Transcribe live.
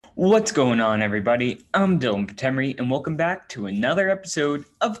What's going on, everybody? I'm Dylan Patemry, and welcome back to another episode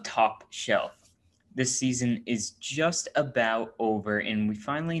of Top Shelf. This season is just about over, and we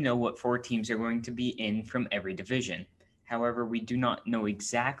finally know what four teams are going to be in from every division. However, we do not know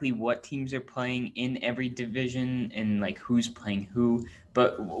exactly what teams are playing in every division and who's playing who,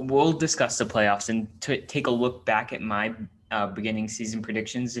 but we'll discuss the playoffs and take a look back at my beginning season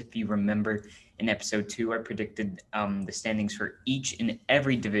predictions. If you remember, in episode 2, I predicted the standings for each and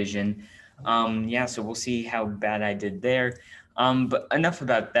every division. So we'll see how bad I did there. But enough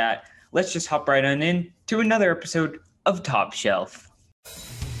about that. Let's just hop right on in to another episode of Top Shelf.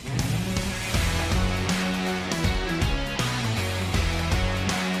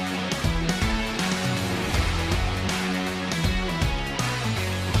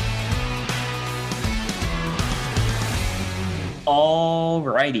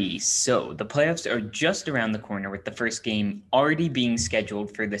 Alrighty, so the playoffs are just around the corner with the first game already being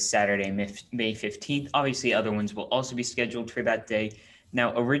scheduled for this Saturday, May 15th. Obviously, other ones will also be scheduled for that day.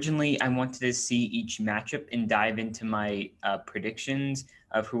 Now, originally, I wanted to see each matchup and dive into my predictions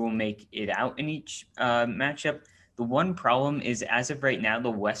of who will make it out in each matchup. The one problem is, as of right now,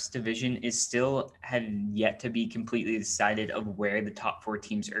 the West Division is still had yet to be completely decided of where the top four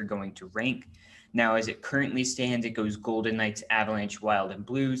teams are going to rank. Now, as it currently stands, it goes Golden Knights, Avalanche, Wild, and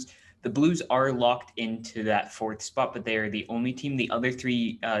Blues. The Blues are locked into that fourth spot, but they are the only team. The other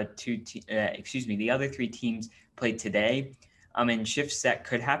three teams played today. And shifts that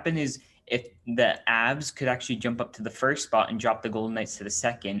could happen is if the Avs could actually jump up to the first spot and drop the Golden Knights to the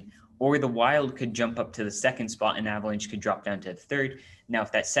second, or the Wild could jump up to the second spot and Avalanche could drop down to the third. Now,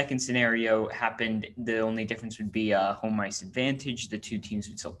 if that second scenario happened, the only difference would be a home ice advantage. The two teams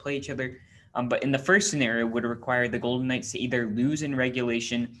would still play each other. But in the first scenario, would require the Golden Knights to either lose in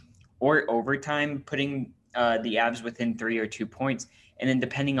regulation or overtime, putting the Avs within 3 or 2 points. And then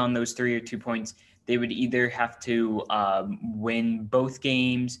depending on those 3 or 2 points, they would either have to win both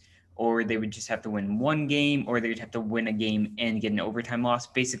games, or they would just have to win one game, or they'd have to win a game and get an overtime loss.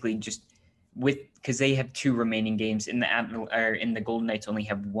 Basically, just because they have 2 remaining games, in the Golden Knights only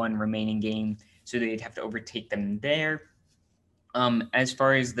have 1 remaining game, so they'd have to overtake them there. As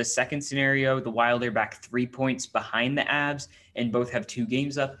far as the second scenario, the Wild are back 3 points behind the Avs and both have 2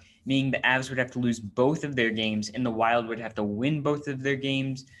 games up, meaning the Avs would have to lose both of their games and the Wild would have to win both of their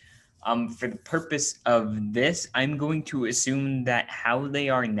games. For the purpose of this, I'm going to assume that how they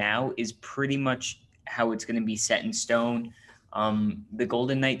are now is pretty much how it's going to be set in stone. The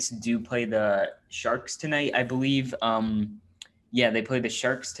Golden Knights do play the Sharks tonight, I believe. They play the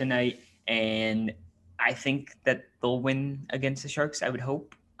Sharks tonight, and I think that they'll win against the Sharks, I would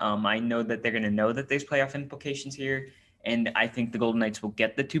hope. I know that they're going to know that there's playoff implications here, and I think the Golden Knights will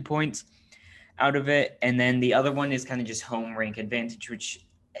get the 2 points out of it. And then the other one is kind of just home rank advantage, which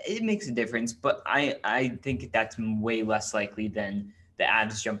it makes a difference, but I think that's way less likely than the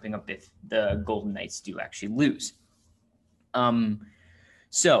Avs jumping up if the Golden Knights do actually lose.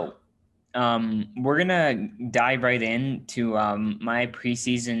 We're going to dive right into my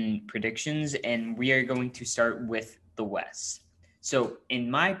preseason predictions, and we are going to start with the West. So in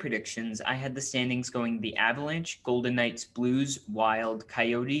my predictions, I had the standings going the Avalanche, Golden Knights, Blues, Wild,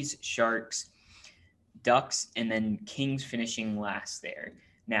 Coyotes, Sharks, Ducks, and then Kings finishing last there.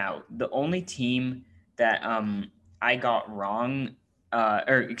 Now, the only team that I got wrong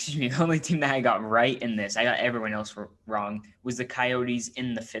the only team that I got right in this, I got everyone else wrong, was the Coyotes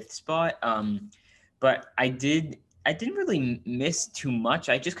in the 5th spot. But I didn't really miss too much.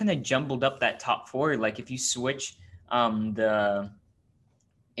 I just kind of jumbled up that top 4. Like if you switch the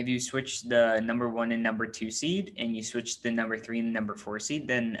number 1 and number 2 seed, and you switch the number 3 and the number 4 seed,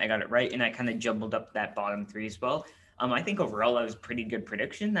 then I got it right, and I kind of jumbled up that bottom 3 as well. I think overall that was a pretty good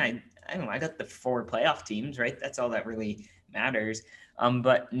prediction. I don't know, I got the 4 playoff teams, right? That's all that really matters.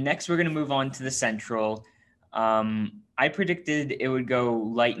 But next we're going to move on to the Central. I predicted it would go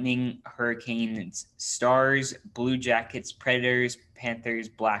Lightning, Hurricanes, Stars, Blue Jackets, Predators, Panthers,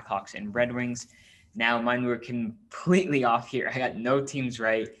 Blackhawks, and Red Wings. Now mine were completely off here. I got no teams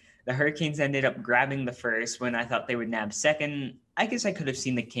right. The Hurricanes ended up grabbing the first when I thought they would nab second. I guess I could have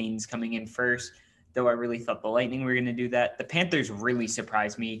seen the Canes coming in first, though I really thought the Lightning were going to do that. The Panthers really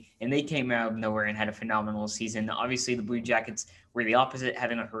surprised me, and they came out of nowhere and had a phenomenal season. Obviously, the Blue Jackets were the opposite,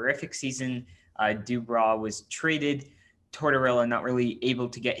 having a horrific season. Dubois was traded. Tortorella not really able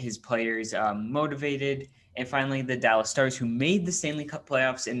to get his players motivated. And finally, the Dallas Stars, who made the Stanley Cup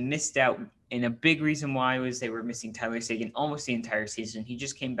playoffs and missed out. And a big reason why was they were missing Tyler Seguin almost the entire season. He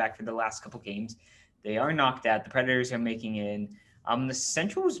just came back for the last couple games. They are knocked out. The Predators are making it in. The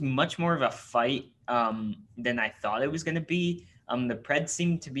Central was much more of a fight than I thought it was going to be. The Preds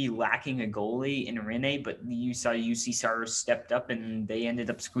seemed to be lacking a goalie in Rinne, but you saw UC Saros stepped up and they ended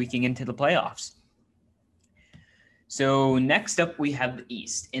up squeaking into the playoffs. So next up, we have the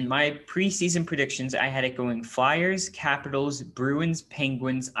East. In my preseason predictions, I had it going Flyers, Capitals, Bruins,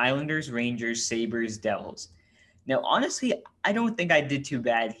 Penguins, Islanders, Rangers, Sabres, Devils. Now, honestly, I don't think I did too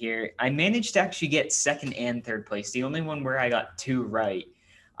bad here. I managed to actually get second and third place, the only one where I got two right.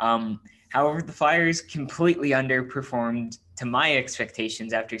 However, the Flyers completely underperformed to my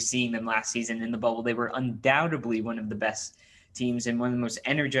expectations after seeing them last season in the bubble. They were undoubtedly one of the best teams and one of the most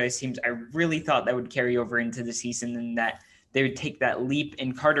energized teams. I really thought that would carry over into the season and that they would take that leap,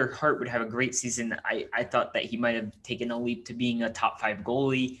 and Carter Hart would have a great season. I thought that he might have taken a leap to being a top 5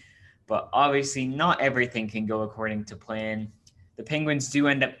 goalie, but obviously not everything can go according to plan. The Penguins do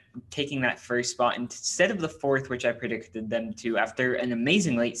end up taking that first spot instead of the fourth, which I predicted them to after an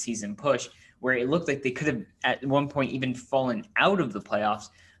amazing late season push where it looked like they could have at one point even fallen out of the playoffs.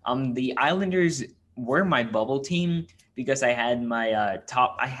 The Islanders were my bubble team because I had my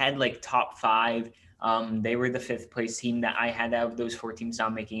top 5. They were the 5th place team that I had out of those 4 teams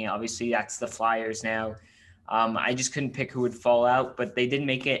not making it. Obviously, that's the Flyers now. I just couldn't pick who would fall out, but they did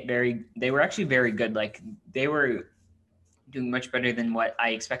make it they were actually very good. Like, they were doing much better than what I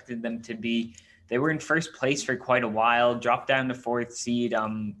expected them to be. They were in first place for quite a while, dropped down to 4th seed,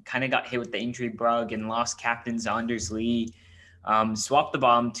 kind of got hit with the injury bug and lost captain Anders Lee. Swapped the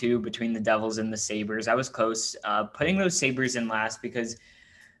bomb too between the Devils and the Sabres. I was close putting those Sabres in last because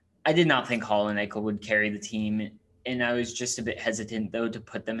I did not think Hall and Eichel would carry the team, and I was just a bit hesitant though to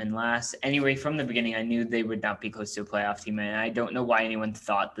put them in last. Anyway, from the beginning, I knew they would not be close to a playoff team, and I don't know why anyone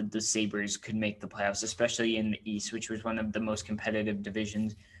thought that the Sabres could make the playoffs, especially in the East, which was one of the most competitive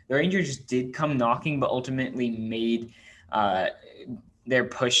divisions. The Rangers did come knocking, but ultimately made their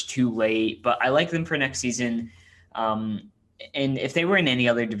push too late. But I like them for next season. And if they were in any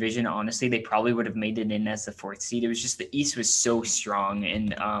other division, honestly, they probably would have made it in as the 4th seed. It was just the East was so strong,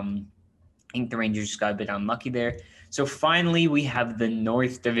 and I think the Rangers just got a bit unlucky there. So finally, we have the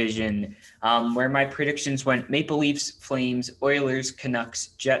North Division, where my predictions went Maple Leafs, Flames, Oilers, Canucks,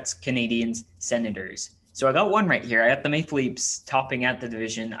 Jets, Canadiens, Senators. So I got one right here. I got the Maple Leafs topping out the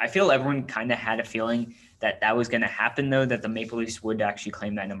division. I feel everyone kind of had a feeling that was going to happen, though, that the Maple Leafs would actually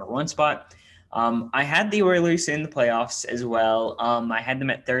claim that number 1 spot. I had the Oilers in the playoffs as well. I had them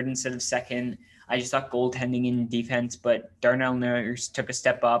at 3rd instead of 2nd. I just thought goaltending and defense, but Darnell Nurse took a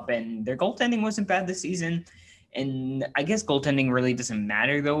step up, and their goaltending wasn't bad this season. And I guess goaltending really doesn't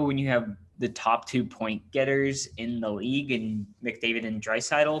matter, though, when you have the top 2 point getters in the league in McDavid and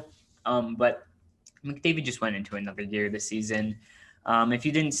Draisaitl. But McDavid just went into another gear this season. If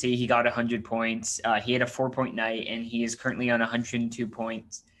you didn't see, he got 100 points. He had a 4-point night, and he is currently on 102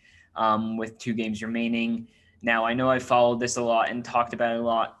 points. With 2 games remaining. Now, I know I followed this a lot and talked about it a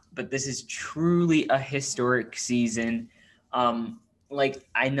lot, but this is truly a historic season.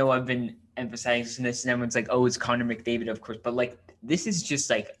 I know I've been emphasizing this, and everyone's like, oh, it's Connor McDavid, of course, but this is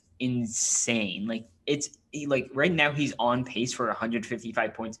just insane. Right now he's on pace for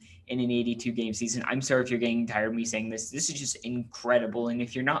 155 points in an 82 game season. I'm sorry if you're getting tired of me saying this. This is just incredible. And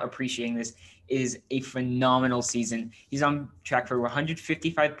if you're not appreciating this, it is a phenomenal season. He's on track for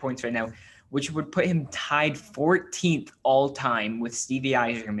 155 points right now, which would put him tied 14th all time with Stevie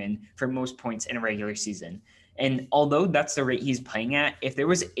Yzerman for most points in a regular season. And although that's the rate he's playing at, if there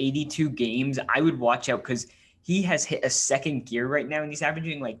was 82 games, I would watch out because he has hit a second gear right now, and he's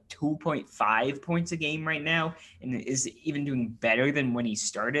averaging 2.5 points a game right now, and is even doing better than when he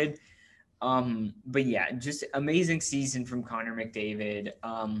started. But yeah, just amazing season from Connor McDavid.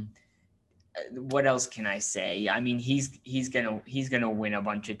 What else can I say? I mean, he's gonna win a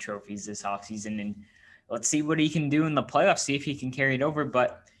bunch of trophies this offseason, and let's see what he can do in the playoffs. See if he can carry it over.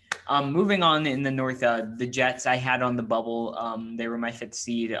 But moving on in the North, the Jets I had on the bubble. They were my 5th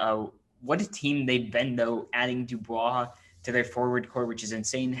seed. What a team they've been, though, adding Dubois to their forward core, which is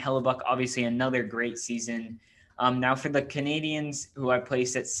insane. Hellebuyck, obviously, another great season. Now, for the Canadiens, who I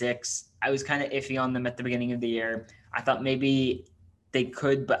placed at 6, I was kind of iffy on them at the beginning of the year. I thought maybe they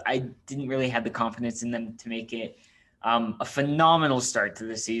could, but I didn't really have the confidence in them to make it. A phenomenal start to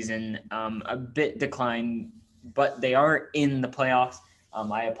the season, a bit declined, but they are in the playoffs.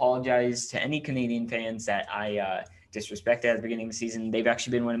 I apologize to any Canadian fans that I disrespected at the beginning of the season. They've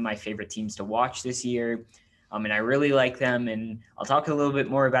actually been one of my favorite teams to watch this year, and I really like them, and I'll talk a little bit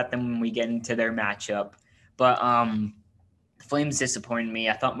more about them when we get into their matchup. But the Flames disappointed me.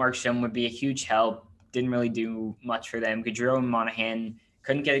 I thought Markstrom would be a huge help. Didn't really do much for them. Gaudreau and Monahan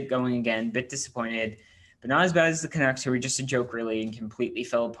couldn't get it going again. Bit disappointed, but not as bad as the Canucks, who were just a joke, really, and completely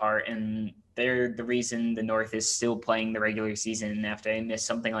fell apart. And they're the reason the North is still playing the regular season after they missed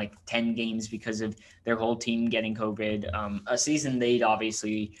something like 10 games because of their whole team getting COVID, a season they'd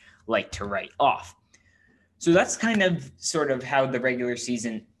obviously like to write off. So that's kind of sort of how the regular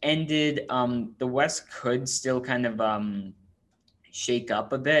season ended. The West could still kind of shake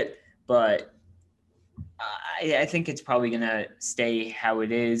up a bit, but I think it's probably going to stay how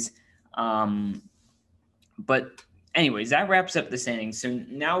it is. But anyways, that wraps up the standings. So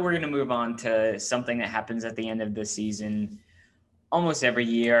now we're going to move on to something that happens at the end of the season almost every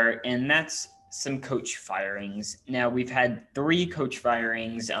year, and that's some coach firings. Now, we've had 3 coach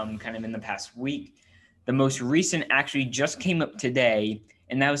firings kind of in the past week. The most recent actually just came up today,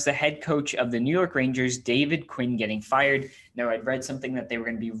 and that was the head coach of the New York Rangers, David Quinn, getting fired. Now, I'd read something that they were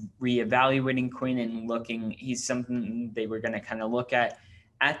going to be reevaluating Quinn and he's something they were going to kind of look at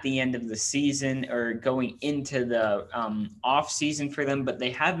the end of the season or going into the off season for them, but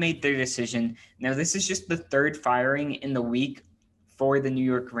they have made their decision. Now, this is just the 3rd firing in the week for the New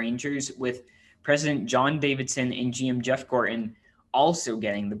York Rangers, with President John Davidson and GM Jeff Gorton also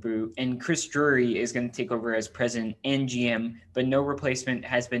getting the boot, and Chris Drury is going to take over as president and GM, but no replacement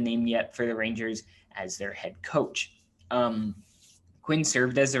has been named yet for the Rangers as their head coach. Quinn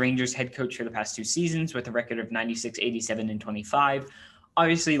served as the Rangers head coach for the past 2 seasons with a record of 96, 87, and 25.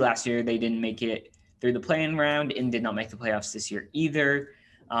 Obviously, last year they didn't make it through the play-in round and did not make the playoffs this year either.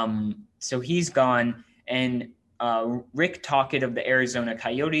 So he's gone, and Rick Tocchet of the Arizona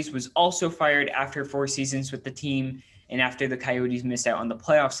Coyotes was also fired after 4 seasons with the team. And after the Coyotes missed out on the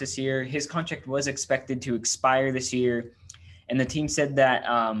playoffs this year, his contract was expected to expire this year. And the team said that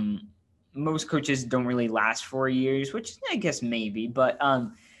most coaches don't really last 4 years, which I guess maybe, but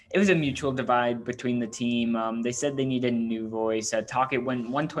it was a mutual divide between the team. They said they needed a new voice. Tocchet went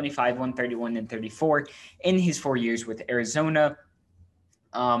 125, 131, and 34 in his 4 years with Arizona.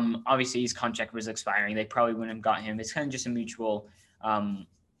 Obviously, his contract was expiring. They probably wouldn't have got him. It's kind of just a mutual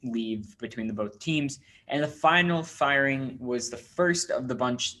leave between the both teams. And the final firing was the first of the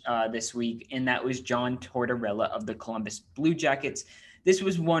bunch this week, and that was John Tortorella of the Columbus Blue Jackets. This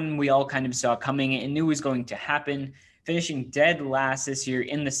was one we all kind of saw coming and knew was going to happen, finishing dead last this year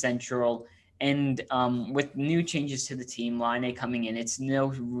in the Central. And with new changes to the team, Line coming in, it's no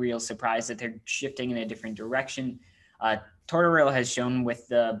real surprise that they're shifting in a different direction. Tortorella has shown with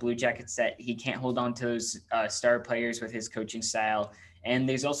the Blue Jackets that he can't hold on to those star players with his coaching style. And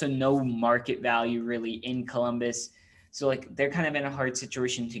there's also no market value really in Columbus. So like they're kind of in a hard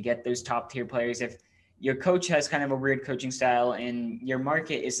situation to get those top tier players. If your coach has kind of a weird coaching style and your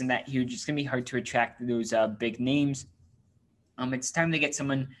market isn't that huge, it's going to be hard to attract those big names. It's time to get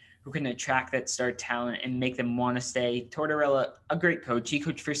someone who can attract that star talent and make them want to stay. Tortorella, a great coach. He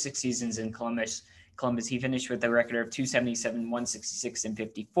coached for 6 seasons in Columbus. He finished with a record of 277, 166, and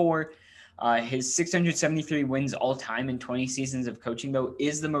 54. His 673 wins all time in 20 seasons of coaching, though,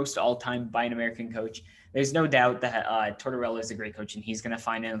 is the most all time by an American coach. There's no doubt that Tortorella is a great coach and he's going to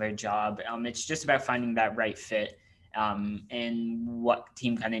find another job. It's just about finding that right fit and what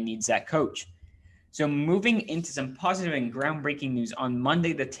team kind of needs that coach. So moving into some positive and groundbreaking news, on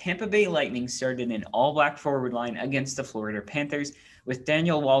Monday, the Tampa Bay Lightning started an all-black forward line against the Florida Panthers, with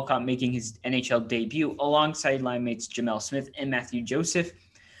Daniel Walcott making his NHL debut alongside line mates Jamel Smith and Matthew Joseph.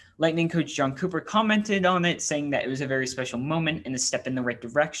 Lightning coach John Cooper commented on it, saying that it was a very special moment and a step in the right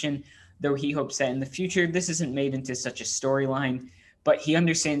direction, though he hopes that in the future this isn't made into such a storyline. But he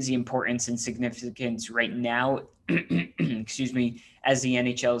understands the importance and significance right now, excuse me, as the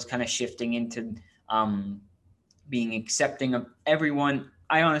NHL is kind of shifting into being accepting of everyone.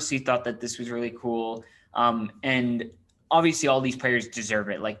 I honestly thought that this was really cool. And obviously all these players deserve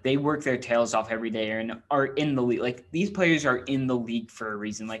it. Like they work their tails off every day and are in the league. Like these players are in the league for a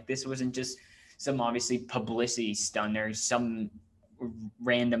reason. Like this wasn't just some obviously publicity stunt or some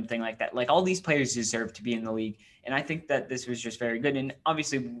random thing like that. Like all these players deserve to be in the league. And I think that this was just very good. And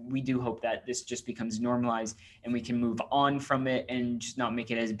obviously we do hope that this just becomes normalized and we can move on from it and just not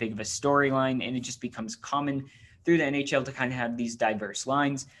make it as big of a storyline. And it just becomes common through the NHL to kind of have these diverse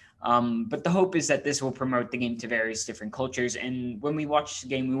lines. But the hope is that this will promote the game to various different cultures. And when we watch the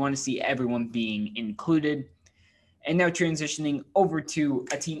game, we want to see everyone being included. And now transitioning over to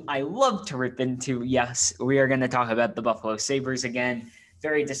a team I love to rip into. Yes, we are going to talk about the Buffalo Sabres again.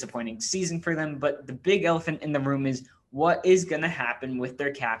 Very disappointing season for them. But the big elephant in the room is what is going to happen with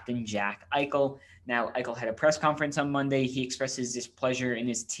their captain, Jack Eichel. Now, Eichel had a press conference on Monday. He expressed his displeasure in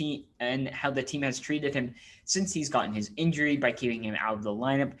his team and how the team has treated him since he's gotten his injury by keeping him out of the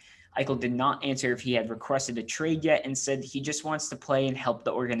lineup. Eichel did not answer if he had requested a trade yet and said he just wants to play and help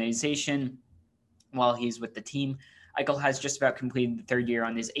the organization while he's with the team. Eichel has just about completed the 3rd year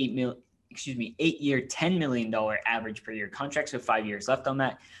on his 8-year, $10 million average per year contracts with 5 years left on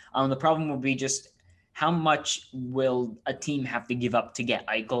that. The problem will be just how much will a team have to give up to get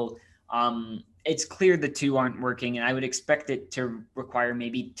Eichel? It's clear the two aren't working, and I would expect it to require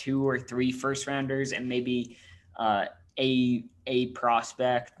maybe 2 or 3 first rounders and maybe a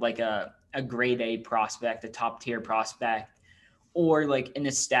prospect, like a grade A prospect, a top tier prospect, or like an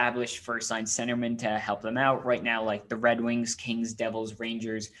established first line centerman to help them out. Right now, like the Red Wings, Kings, Devils,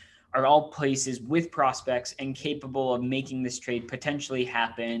 Rangers are all places with prospects and capable of making this trade potentially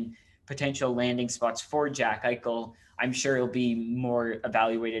happen, potential landing spots for Jack Eichel. I'm sure it'll be more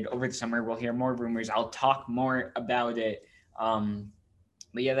evaluated over the summer. We'll hear more rumors. I'll talk more about it.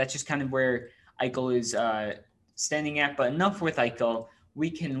 But yeah, that's just kind of where Eichel is standing at. But enough with Eichel. We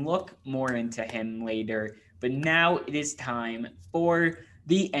can look more into him later. But now it is time for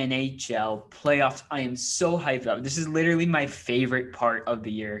the NHL playoffs. I am so hyped up. This is literally my favorite part of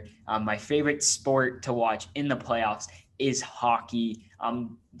the year. My favorite sport to watch in the playoffs is hockey.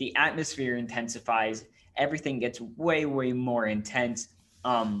 The atmosphere intensifies. Everything gets way, way more intense.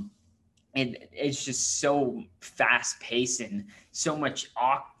 And it's just so fast paced and so much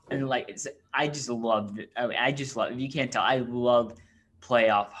and like I just love it. I just love. If you can't tell, I love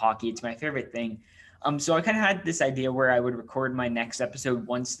playoff hockey. It's my favorite thing. So I kind of had this idea where I would record my next episode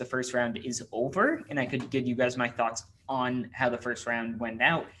once the first round is over, and I could give you guys my thoughts on how the first round went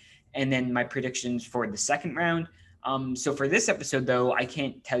out, and then my predictions for the second round. So for this episode, though, I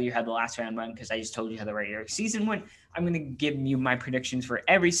can't tell you how the last round went because I just told you how the regular season went. I'm going to give you my predictions for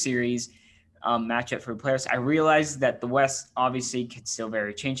every series matchup for players. I realize that the West obviously could still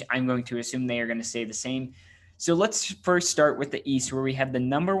very change. I'm going to assume they are going to stay the same. So let's first start with the East, where we have the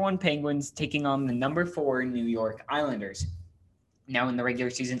number 1 Penguins taking on the number 4 New York Islanders. Now in the regular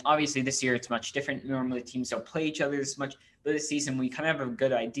season, obviously this year it's much different. Normally teams don't play each other this much, but this season we kind of have a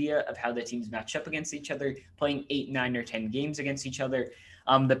good idea of how the teams match up against each other, playing 8, 9, or 10 games against each other.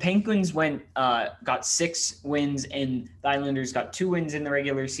 The Penguins got 6 wins, and the Islanders got 2 wins in the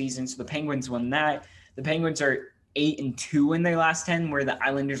regular season. So the Penguins won that. The Penguins are 8-2 in their last 10, where the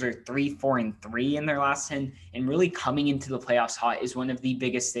Islanders are 3-4-3 in their last 10. And really coming into the playoffs hot is one of the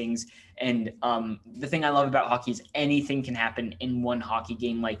biggest things. And the thing I love about hockey is anything can happen in one hockey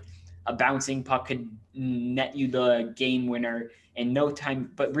game. Like a bouncing puck could net you the game winner in no time.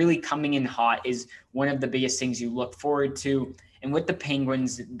 But really coming in hot is one of the biggest things you look forward to. And with the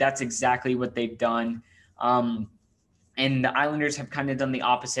Penguins, that's exactly what they've done. And the Islanders have kind of done the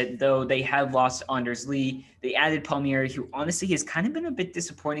opposite, though they have lost Anders Lee. They added Palmieri, who honestly has kind of been a bit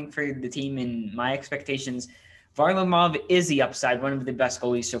disappointing for the team in my expectations. Varlamov is the upside, one of the best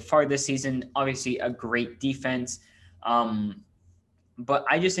goalies so far this season. Obviously, a great defense. But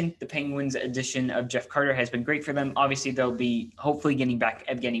I just think the Penguins' addition of Jeff Carter has been great for them. Obviously, they'll be hopefully getting back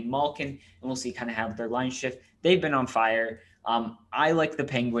Evgeny Malkin, and we'll see kind of how their line shift. They've been on fire. I like the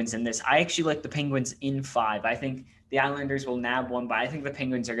Penguins in this. I actually like the Penguins in 5. I think the Islanders will nab one, but I think the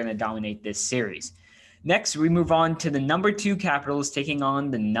Penguins are going to dominate this series. Next, we move on to the number 2 Capitals taking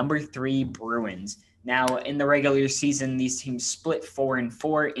on the number 3 Bruins. Now, in the regular season, these teams split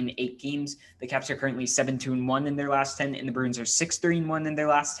 4-4 in 8 games. The Caps are currently 7-1 in their last 10, and the Bruins are 6-3-1 in their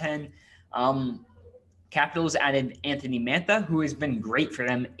last 10. Capitals added Anthony Mantha, who has been great for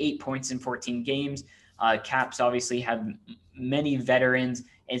them, 8 points in 14 games. Caps obviously have many veterans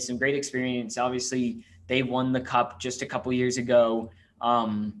and some great experience. Obviously, they won the Cup just a couple years ago,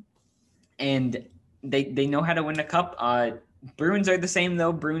 and they know how to win a Cup. Bruins are the same,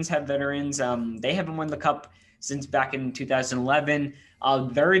 though. Bruins have veterans. They haven't won the Cup since back in 2011.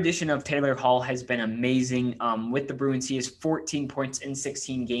 Their addition of Taylor Hall has been amazing. With the Bruins, he has 14 points in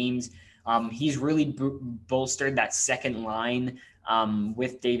 16 games. He's really bolstered that second line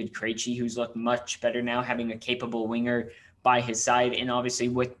with David Krejci, who's looked much better now, having a capable winger by his side, and obviously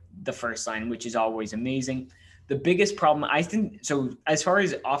with the first line, which is always amazing. The biggest problem, I think, so as far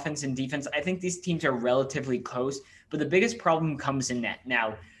as offense and defense, I think these teams are relatively close, but the biggest problem comes in net.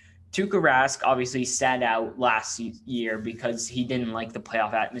 Now, Tuukka Rask obviously sat out last year because he didn't like the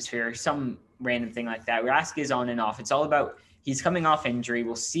playoff atmosphere, some random thing like that. Rask is on and off. It's all about, he's coming off injury.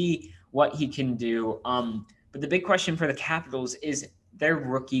 We'll see what he can do. But the big question for the Capitals is their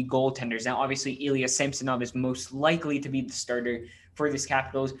rookie goaltenders. Now, obviously, Ilya Samsonov is most likely to be the starter for this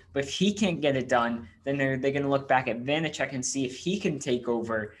Capitals, but if he can't get it done, then they're going to look back at Vanecek and see if he can take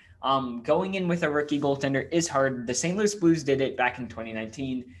over. Going in with a rookie goaltender is hard. The St. Louis Blues did it back in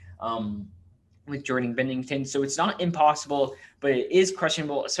 2019 with Jordan Binnington, so it's not impossible, but it is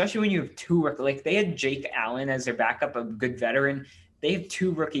questionable, especially when you have 2 like they had Jake Allen as their backup, a good veteran. They have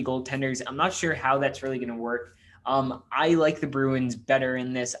 2 rookie goaltenders. I'm not sure how that's really going to work. I like the Bruins better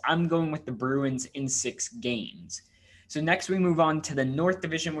in this. I'm going with the Bruins in 6 games. So next we move on to the North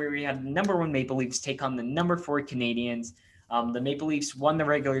Division, where we have the number 1 Maple Leafs take on the number 4 Canadiens. The Maple Leafs won the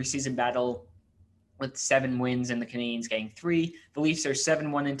regular season battle with 7 wins and the Canadiens getting 3. The Leafs are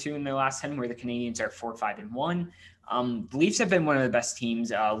 7-1-2 in their last 10, where the Canadiens are 4-5-1. The Leafs have been one of the best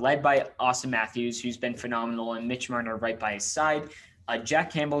teams, led by Austin Matthews, who's been phenomenal, and Mitch Marner right by his side.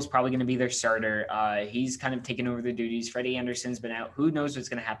 Jack Campbell is probably going to be their starter. He's kind of taken over the duties. Freddie Anderson's been out. Who knows what's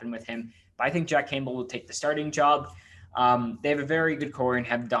going to happen with him? But I think Jack Campbell will take the starting job. They have a very good core and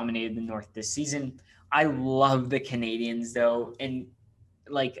have dominated the North this season. I love the Canadiens, though, and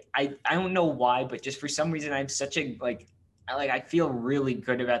I don't know why, but just for some reason I have such a I feel really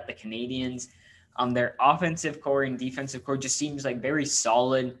good about the Canadiens. Their offensive core and defensive core just seems like very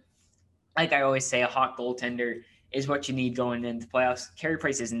solid. Like I always say, a hot goaltender is what you need going into playoffs. Carey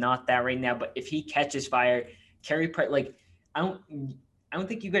Price is not that right now, but if he catches fire, Carey Price, I don't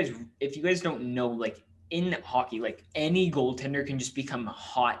think you guys, if you guys don't know, in hockey, any goaltender can just become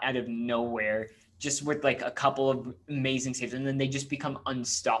hot out of nowhere, just with a couple of amazing saves, and then they just become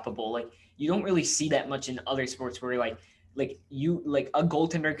unstoppable. You don't really see that much in other sports where a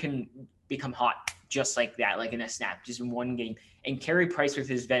goaltender can become hot just like that, in a snap, just in one game. And Carey Price, with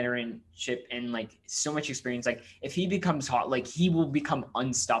his veteranship and so much experience, if he becomes hot, he will become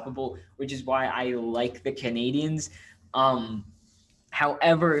unstoppable, which is why I like the Canadiens.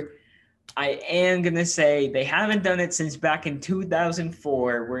 However, I am going to say they haven't done it since back in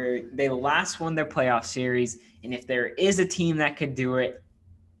 2004, where they last won their playoff series. And if there is a team that could do it,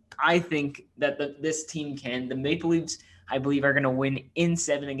 I think that this team can. The Maple Leafs, I believe, are going to win in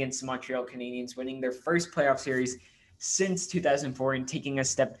 7 against the Montreal Canadiens, winning their first playoff series since 2004 and taking a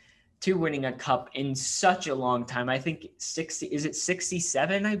step to winning a cup in such a long time. I think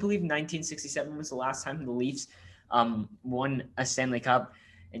 67? I believe 1967 was the last time the Leafs won a Stanley Cup.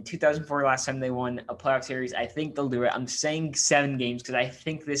 In 2004, last time they won a playoff series. I think they'll do it. I'm saying 7 games because I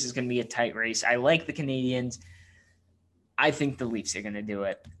think this is going to be a tight race. I like the Canadiens. I think the Leafs are going to do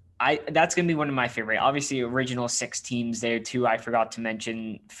it. That's going to be one of my favorite. Obviously, original 6 teams there too. I forgot to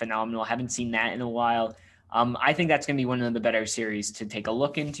mention. Phenomenal. Haven't seen that in a while. I think that's going to be one of the better series to take a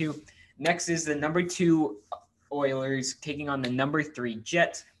look into. Next is the number 2 Oilers taking on the number 3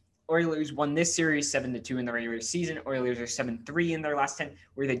 Jets. Oilers won this series 7-2 in the regular season. Oilers are 7-3 in their last 10,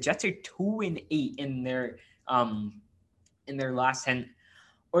 where the Jets are 2-8 in their last 10.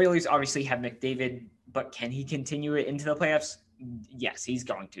 Oilers obviously have McDavid, but can he continue it into the playoffs? Yes, he's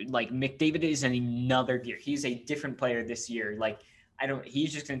going to. McDavid is in another gear. He's a different player this year.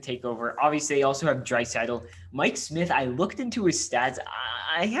 He's just going to take over. Obviously, they also have Draisaitl. Mike Smith, I looked into his stats.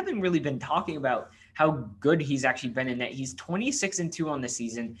 I haven't really been talking about how good he's actually been in that. He's 26-2 on the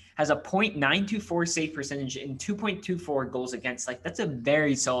season, has a .924 save percentage and 2.24 goals against. That's a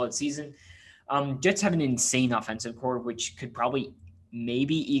very solid season. Jets have an insane offensive core, which could probably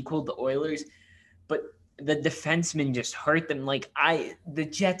maybe equal the Oilers, but the defensemen just hurt them. The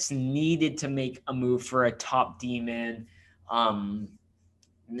Jets needed to make a move for a top D-man, and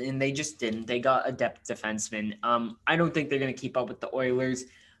they just didn't. They got a depth defenseman. I don't think they're going to keep up with the Oilers.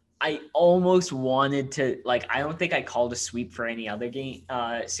 I almost wanted to, I don't think I called a sweep for any other game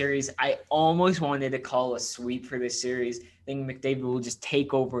series. I almost wanted to call a sweep for this series. I think McDavid will just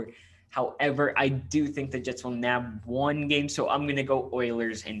take over. However, I do think the Jets will nab 1 game, so I'm going to go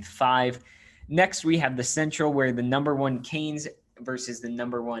Oilers in 5. Next, we have the Central, where the number 1 Canes versus the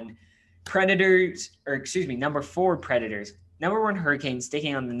number 4 Predators. Number 1 Hurricanes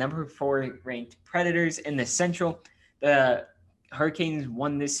taking on the number 4 ranked Predators in the Central. The Hurricanes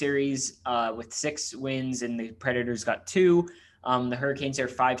won this series with 6 wins, and the Predators got 2. The Hurricanes are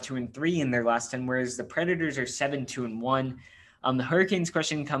 5-2-3 in their last 10, whereas the Predators are 7-2-1. The Hurricanes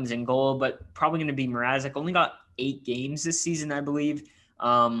question comes in goal, but probably going to be Mrazek. Only got 8 games this season, I believe.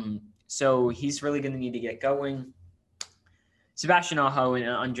 So he's really going to need to get going. Sebastian Aho and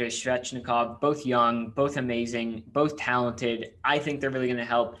Andrei Svechnikov, both young, both amazing, both talented. I think they're really going to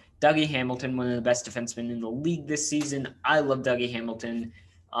help. Dougie Hamilton, one of the best defensemen in the league this season. I love Dougie Hamilton.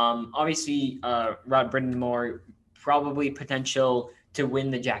 Obviously, Rod Brind'Amour, probably potential to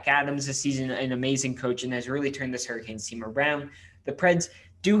win the Jack Adams this season. An amazing coach and has really turned this Hurricanes team around. The Preds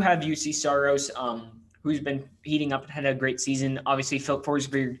do have UC Saros, who's been heating up and had a great season. Obviously, Phil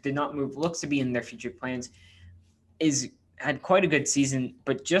Forsberg did not move, looks to be in their future plans, had quite a good season,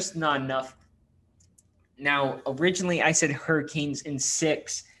 but just not enough. Now, originally I said Hurricanes in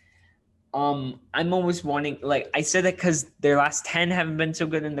 6. I'm almost wanting, I said that because their last 10 haven't been so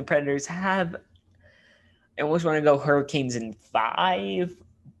good and the Predators have. I almost want to go Hurricanes in 5,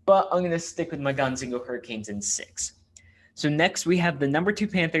 but I'm going to stick with my guns and go Hurricanes in 6. So next we have the number 2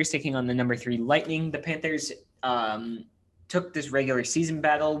 Panthers taking on the number 3 Lightning. The Panthers took this regular season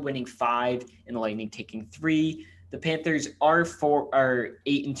battle, winning 5, and the Lightning taking 3. The Panthers are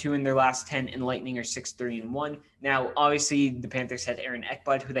 8-2 in their last 10, and Lightning are 6-3-1. Now, obviously, the Panthers had Aaron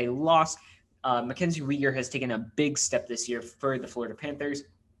Ekblad, who they lost. Mackenzie Weegar has taken a big step this year for the Florida Panthers,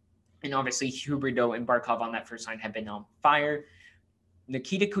 and obviously Huberdeau and Barkov on that first line have been on fire.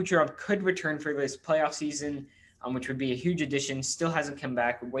 Nikita Kucherov could return for this playoff season, which would be a huge addition. Still hasn't come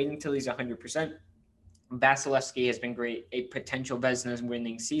back. We're waiting until he's 100%. Vasilevsky has been great, a potential Vezina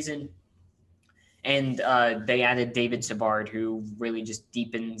winning season. And they added David Savard, who really just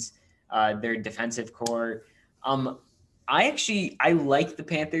deepens their defensive core. I like the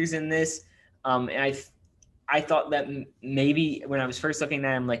Panthers in this. And I thought that maybe when I was first looking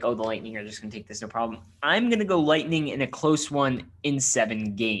at it, I'm like, oh, the Lightning are just going to take this, no problem. I'm going to go Lightning in a close one in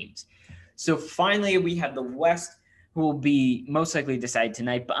 7 games. So finally, we have the West, who will be most likely decided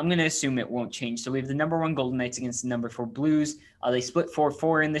tonight, but I'm going to assume it won't change. So we have the number 1 Golden Knights against the number 4 Blues. They split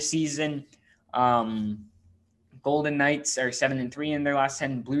 4-4 in the season. Golden Knights are 7-3 in their last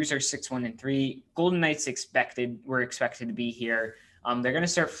 10. Blues are 6-1-3. Golden Knights were expected to be here. They're going to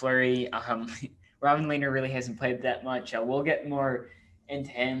start Fleury. Robin Lehner really hasn't played that much. We'll get more into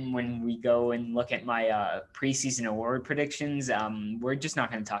him when we go and look at my preseason award predictions. We're just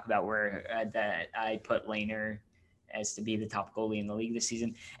not going to talk about where that I put Lehner as to be the top goalie in the league this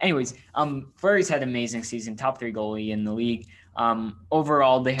season. Anyways, Fleury's had an amazing season, top 3 goalie in the league.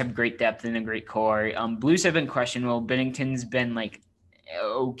 Overall, they have great depth and a great core. Blues have been questionable. Binnington's been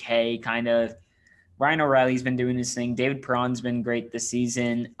okay, kind of. Ryan O'Reilly's been doing his thing. David Perron's been great this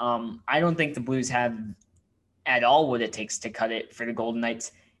season. I don't think the Blues have at all what it takes to cut it for the Golden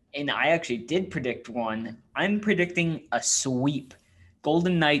Knights. And I actually did predict one. I'm predicting a sweep.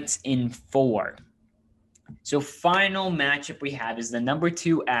 Golden Knights in 4. So final matchup we have is the number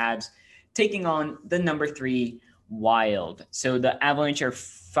 2 Avs taking on the number 3 Wild. So the Avalanche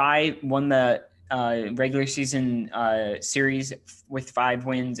won the regular season series with 5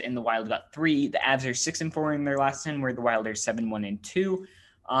 wins, and the Wild got 3. The Avs are 6-4 in their last 10, where the Wild are 7-1-2.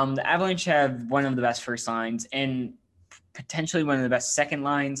 The Avalanche have one of the best first lines and potentially one of the best second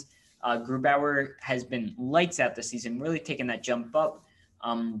lines. Grubauer has been lights out this season, really taking that jump up.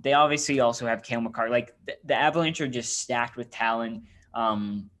 They obviously also have Cale Makar. The Avalanche are just stacked with talent,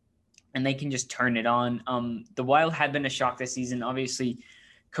 and they can just turn it on. The Wild have been a shock this season. Obviously,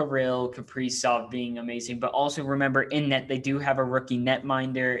 Kirill Kaprizov being amazing, but also remember in net they do have a rookie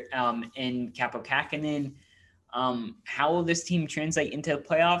netminder in Kaapo Kähkönen. How will this team translate into the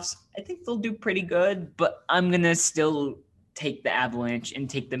playoffs? I think they'll do pretty good, but I'm going to still take the Avalanche and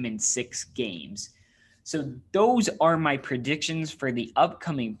take them in 6 games. So those are my predictions for the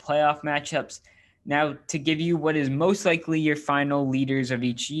upcoming playoff matchups. Now, to give you what is most likely your final leaders of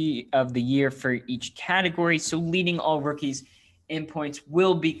the year for each category. So leading all rookies in points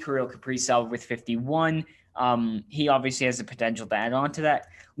will be Kirill Kaprizov with 51. He obviously has the potential to add on to that.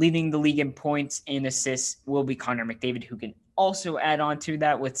 Leading the league in points and assists will be Connor McDavid, who can also add on to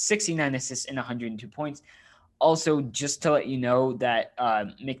that with 69 assists and 102 points. Also, just to let you know that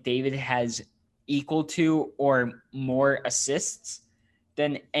McDavid has equal to or more assists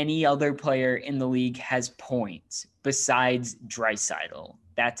than any other player in the league has points besides Draisaitl.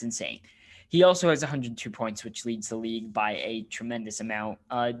 That's insane. He also has 102 points, which leads the league by a tremendous amount.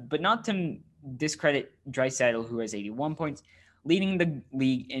 But not to discredit Draisaitl, who has 81 points, leading the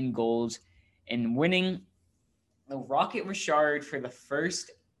league in goals and winning. The Rocket Richard for the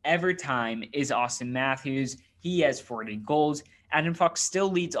first ever time is Auston Matthews. He has 40 goals. Adam Fox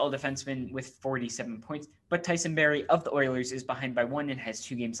still leads all defensemen with 47 points, but Tyson Barrie of the Oilers is behind by 1 and has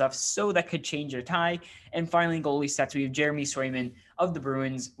 2 games left, so that could change a tie. And finally, goalie stats, we have Jeremy Swayman of the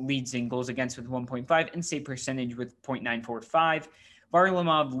Bruins leads in goals against with 1.5 and save percentage with .945.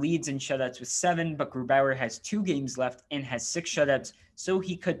 Varlamov leads in shutouts with 7, but Grubauer has 2 games left and has 6 shutouts, so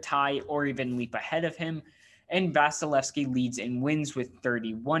he could tie or even leap ahead of him. And Vasilevsky leads in wins with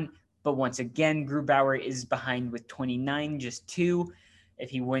 31. But once again, Grubauer is behind with 29, just 2.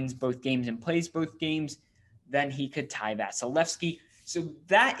 If he wins both games and plays both games, then he could tie Vasilevsky. So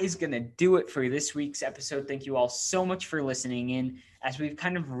that is going to do it for this week's episode. Thank you all so much for listening in as we've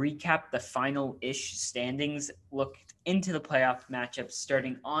kind of recapped the final-ish standings, looked into the playoff matchups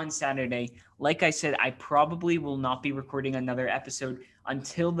starting on Saturday. Like I said, I probably will not be recording another episode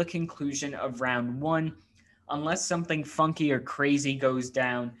until the conclusion of round 1, unless something funky or crazy goes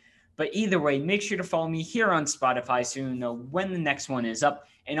down. But either way, make sure to follow me here on Spotify so you know when the next one is up.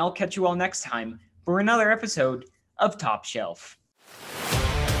 And I'll catch you all next time for another episode of Top Shelf.